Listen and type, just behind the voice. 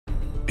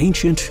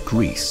Ancient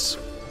Greece.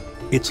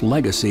 Its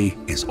legacy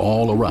is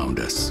all around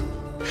us.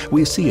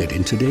 We see it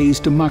in today's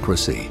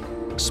democracy,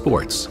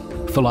 sports,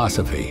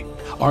 philosophy,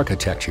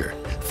 architecture,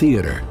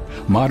 theater,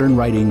 modern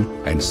writing,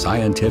 and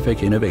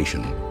scientific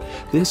innovation.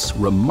 This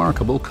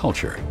remarkable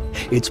culture,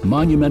 its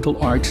monumental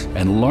art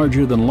and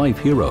larger-than-life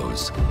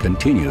heroes,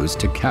 continues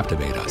to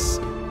captivate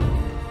us.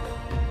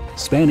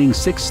 Spanning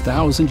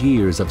 6,000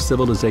 years of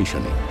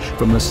civilization,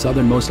 from the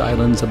southernmost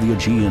islands of the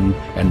Aegean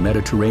and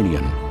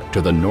Mediterranean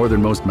to the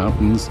northernmost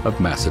mountains of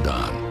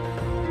Macedon.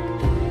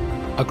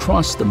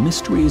 Across the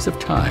mysteries of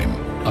time,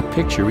 a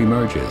picture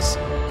emerges.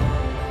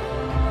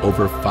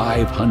 Over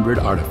 500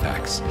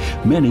 artifacts,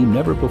 many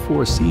never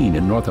before seen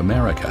in North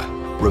America,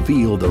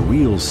 reveal the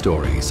real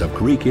stories of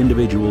Greek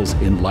individuals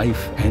in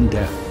life and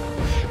death,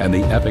 and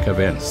the epic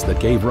events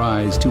that gave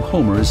rise to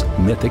Homer's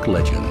mythic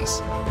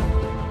legends.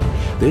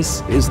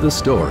 This is the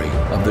story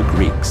of the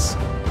Greeks,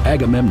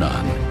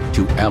 Agamemnon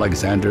to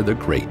Alexander the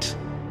Great.